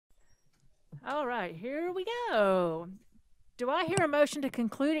All right, here we go. Do I hear a motion to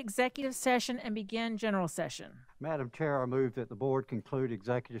conclude executive session and begin general session? Madam Chair, I move that the board conclude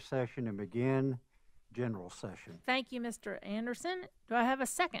executive session and begin general session. Thank you, Mr. Anderson. Do I have a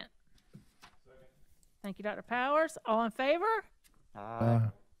second? Second. Thank you, Dr. Powers. All in favor? Aye.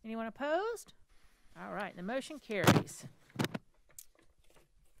 Anyone opposed? All right, the motion carries.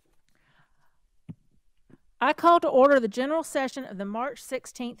 I call to order the general session of the March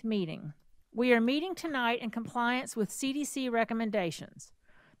 16th meeting. We are meeting tonight in compliance with CDC recommendations.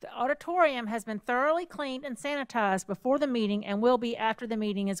 The auditorium has been thoroughly cleaned and sanitized before the meeting and will be after the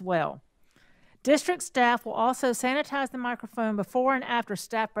meeting as well. District staff will also sanitize the microphone before and after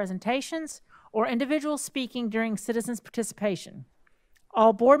staff presentations or individuals speaking during citizens' participation.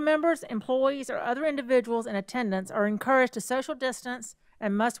 All board members, employees, or other individuals in attendance are encouraged to social distance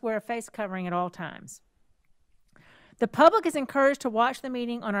and must wear a face covering at all times. The public is encouraged to watch the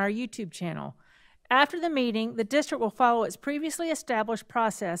meeting on our YouTube channel. After the meeting, the district will follow its previously established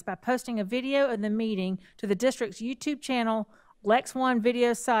process by posting a video of the meeting to the district's YouTube channel, Lex One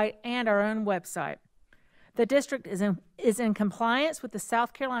video site, and our own website. The district is in compliance with the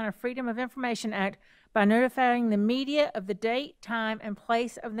South Carolina Freedom of Information Act by notifying the media of the date, time, and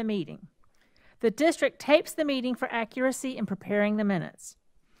place of the meeting. The district tapes the meeting for accuracy in preparing the minutes.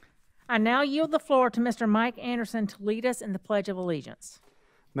 I now yield the floor to Mr. Mike Anderson to lead us in the Pledge of Allegiance.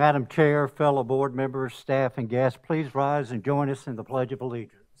 Madam Chair, fellow board members, staff, and guests, please rise and join us in the Pledge of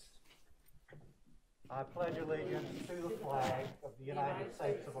Allegiance. I pledge allegiance to the flag of the United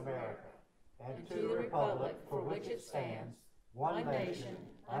States of America and to the republic for which it stands, one nation,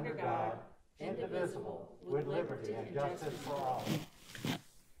 under God, indivisible, with liberty and justice for all.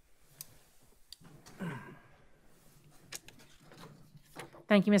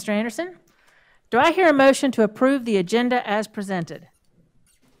 Thank you, Mr. Anderson. Do I hear a motion to approve the agenda as presented?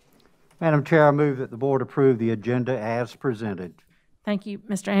 Madam Chair, I move that the board approve the agenda as presented. Thank you,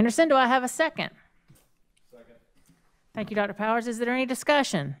 Mr. Anderson. Do I have a second? Second. Thank you, Dr. Powers. Is there any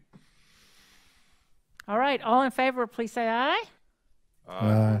discussion? All right, all in favor, please say aye.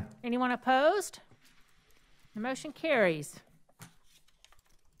 Aye. Anyone opposed? The motion carries.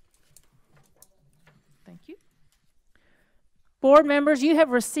 Thank you. Board members, you have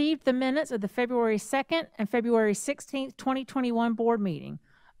received the minutes of the February 2nd and February 16th, 2021 board meeting.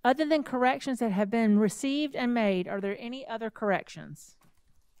 Other than corrections that have been received and made, are there any other corrections?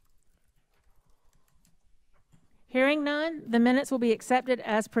 Hearing none, the minutes will be accepted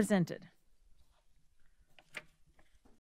as presented.